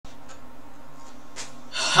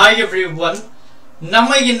Hi everyone.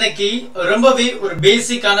 நம்ம இன்னைக்கு ரொம்பவே ஒரு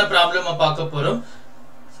பேசிக்கான ப்ராப்ளமை பார்க்க போறோம்.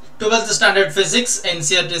 12th standard physics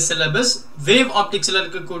NCERT syllabus wave opticsல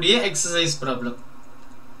இருக்கக்கூடிய exercise problem.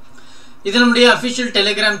 இது நம்மளுடைய official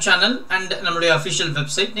Telegram channel and நம்மளுடைய official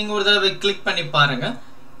website. நீங்க ஒரு தடவை கிளிக் பண்ணி பாருங்க.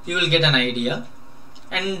 You will get an idea.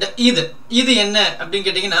 And இது என்ன அப்படினு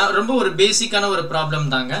கேட்டிங்கனா ரொம்ப ஒரு பேசிக்கான ஒரு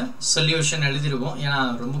ப்ராப்ளம் தாங்க. சொல்யூஷன் எழுதிருவோம். ஏனா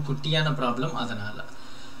ரொம்ப குட்டியான ப்ராப்ளம் அதனால.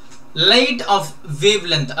 Light of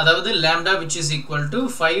wavelength அதாவது lambda which is equal to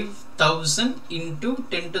 5000 into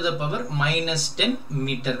 10 to the power minus 10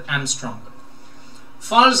 meter Armstrong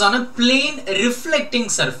falls on a plane reflecting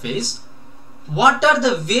surface. What are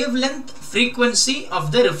the wavelength frequency of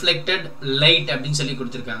the reflected light அப்படினு சொல்லி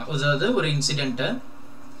கொடுத்திருக்காங்க. அதாவது ஒரு incident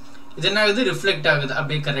இது என்ன ஆகுது reflect ஆகுது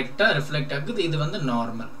அப்படியே கரெக்ட்டா ரிஃப்ளெக்ட் ஆகுது இது வந்து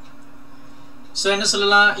நார்மல். சோ என்ன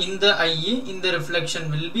சொல்லலாம் இந்த I இந்த ரிஃப்ளெக்ஷன்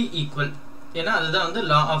will be equal ஏனா அதுதான் வந்து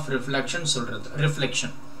law of reflection சொல்றது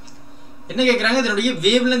ரிஃப்ளெக்ஷன். என்ன கேக்குறாங்க இதனுடைய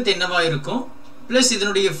wavelength என்னவா இருக்கும் பிளஸ்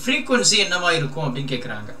இதனுடைய frequency என்னவா இருக்கும் அப்படினு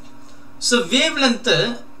கேக்குறாங்க. சோ wavelength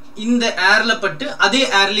இந்த ஏர்ல பட்டு அதே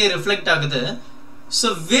ஏர்லயே ரிஃப்ளெக்ட் ஆகுது. So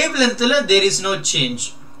wavelengthல there is no change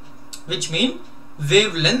which mean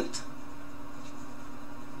wavelength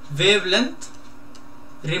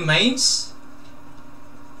remains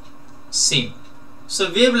same. So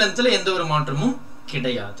wavelengthல எந்த ஒரு மாற்றமும்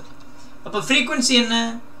கிடையாது. அப்ப frequency என்ன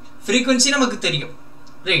frequency நமக்கு தெரியும்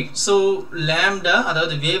right. so lambda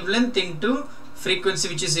அதாவது wavelength into frequency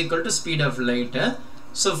which is equal to speed of light.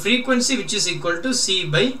 so frequency which is equal to c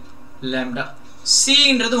by lambda. c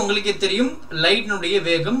ன்றது உங்களுக்கு தெரியும் light னுடைய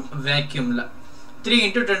வேகம் vacuumல 3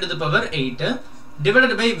 into 10 to the power 8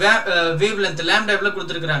 divided by wavelength lambda எவ்வளவு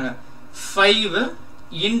கொடுத்திருக்காங்க 5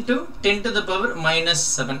 into 10 to the power minus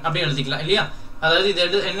 7 அப்படி எழுதிக்கலாம் இல்லையா. அதாவது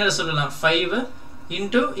இது என்ன சொல்லலாம் 5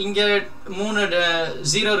 into இங்க 3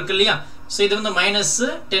 0 இருக்கு இல்லையா. சோ இது வந்து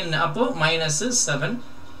 -10 அப்போ -7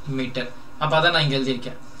 மீட்டர். அப்ப அத நான் இங்க எழுதி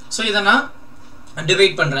இருக்கேன். சோ இத நான்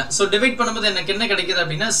டிவைட் பண்றேன். சோ டிவைட் பண்ணும்போது எனக்கு என்ன கிடைக்குது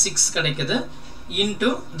அப்படினா 6 கிடைக்குது into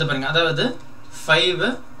இந்த பாருங்க அதாவது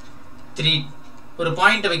 5 3 ஒரு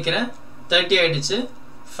பாயிண்ட் வைக்கிறேன் 30 ஆயிடுச்சு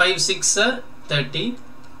 5 6 are 30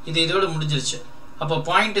 இது இதோட முடிஞ்சிருச்சு. அப்ப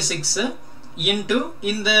 0.6 into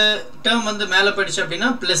இந்த term வந்து மேல படிச்சு அப்படினா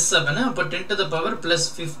 +7 அப்ப 10 to the power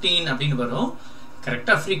 +15 அப்படினு வரும்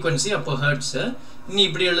கரெக்ட்டா frequency அப்போ hertz. நீ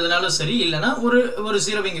இப்படி எழுதினாலும் சரி இல்லனா ஒரு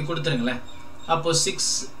 0 இங்க கொடுத்துருங்களே அப்போ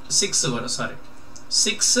 6 வரும் sorry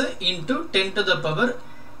 6 into 10 to the power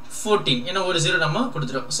 14 ஏனா ஒரு 0 நம்ம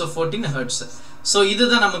கொடுத்துறோம். So 14 hertz. சோ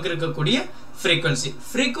இதுதான் நமக்கு இருக்கக்கூடிய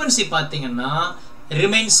frequency பாத்தீங்கன்னா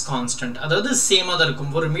remains constant அதாவது சேமா தான்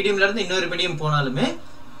இருக்கும். ஒரு மீடியம்ல இருந்து இன்னொரு மீடியம் போனாலுமே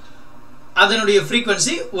அதனுடைய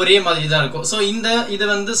frequency ஒரே மாதிரி தான் இருக்கும். சோ இது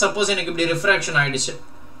வந்து சப்போஸ் எனக்கு இப்படி ரிஃப்ராக்ஷன் ஆயிடுச்சு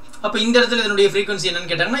அப்ப இந்த இடத்துல இதனுடைய frequency என்னன்னு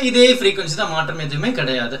கேட்டாங்கன்னா இதே frequency தான் மாற்றம் எதுவுமே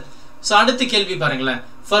கிடையாது. சோ அடுத்த கேள்வி பாருங்களேன்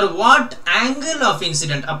for what angle of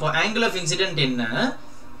incident அப்போ angle of incident என்ன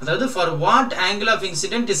அதாவது for what angle of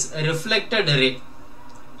incident is reflected ray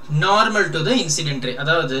normal to the incident ray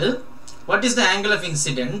அதாவது what is the angle of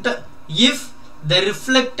incident if the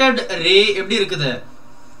reflected ray எப்படி இருக்குது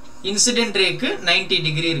incident ray க்கு 90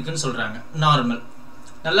 degree இருக்குன்னு சொல்றாங்க normal.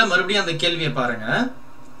 நல்லா மறுபடியும் அந்த கேள்வியை பாருங்க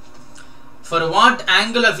for what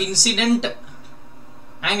angle of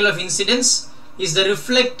incidence is the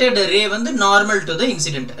reflected ray வந்து normal to the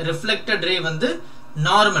incident. reflected ray வந்து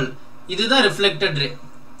normal இதுதான் reflected ray.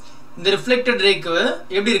 இந்த reflected ray க்கு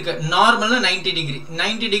எப்படி இருக்கு நார்மல்னா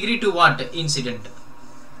 90 டிகிரி to what incident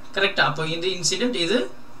கரெக்ட்டா. அப்போ இந்த incident இது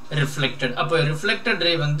reflected. அப்போ reflected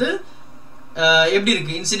ray வந்து எப்படி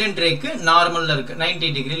இருக்கு இன்சிடென்ட் ரேக்கு நார்மல்ல இருக்கு 90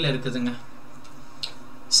 டிகிரில இருக்குதுங்க.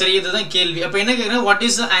 சரி இதுதான் கேள்வி. அப்ப என்ன கேக்குறாங்க what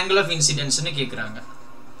is the angle of incidence னு கேக்குறாங்க.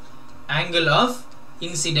 angle of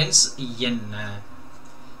incidence என்ன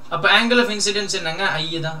அப்ப angle of incidence என்னங்க I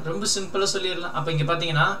தான். ரொம்ப சிம்பிளா சொல்லிரலாம். அப்ப இங்க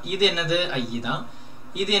பாத்தீங்கன்னா இது என்னது I தான்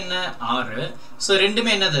இது என்ன R. சோ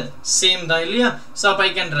ரெண்டுமே என்னது சேம் தான் இல்லையா. சோ அப்ப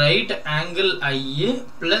I can write angle I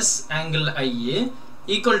plus angle I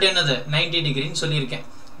equal to என்னது 90 டிகிரின்னு சொல்லியிருக்கேன்.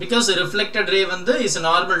 because reflected ray வந்து is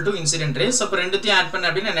normal to incident ray. so அப்ப ரெண்டுத்தையும் ஆட் பண்ண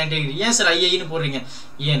அப்படினா 90 டிகிரி. ஏன் சார் I ன்னு போடுறீங்க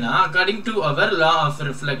ஏனா according to our law of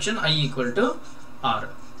reflection I equal to R.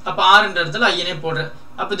 அப்ப R என்ற இடத்துல I னே போடுறேன்.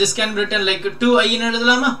 அப்ப this can be written like 2I ன்னு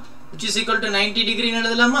எழுதலாமா which is equal to 90 degree ன்னு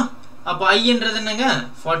எழுதலாமா. அப்ப I என்றது என்னங்க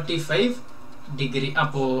 45 டிகிரி.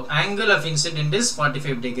 அப்போ angle of incident is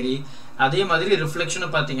 45 degree. அதே மாதிரி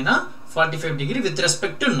reflection பாத்தீங்கன்னா 45 degree with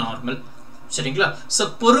respect to normal. சரிங்களா. சோ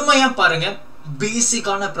பொறுமையா பாருங்க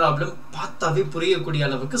பேசிக்கான ப்ராப்ளம் பார்த்தாவே புரியக்கூடிய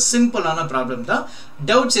அளவுக்கு சிம்பிளான ப்ராப்ளம் தான்.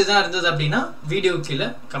 டவுட்ஸ் எதனா இருந்தது அப்படின்னா வீடியோ கீழே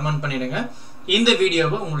கமெண்ட் பண்ணிடுங்க. இந்த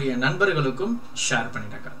வீடியோவை உங்களுடைய நண்பர்களுக்கும் ஷேர்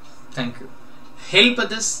பண்ணிடுங்க. Thank you. Help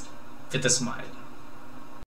us with a smile.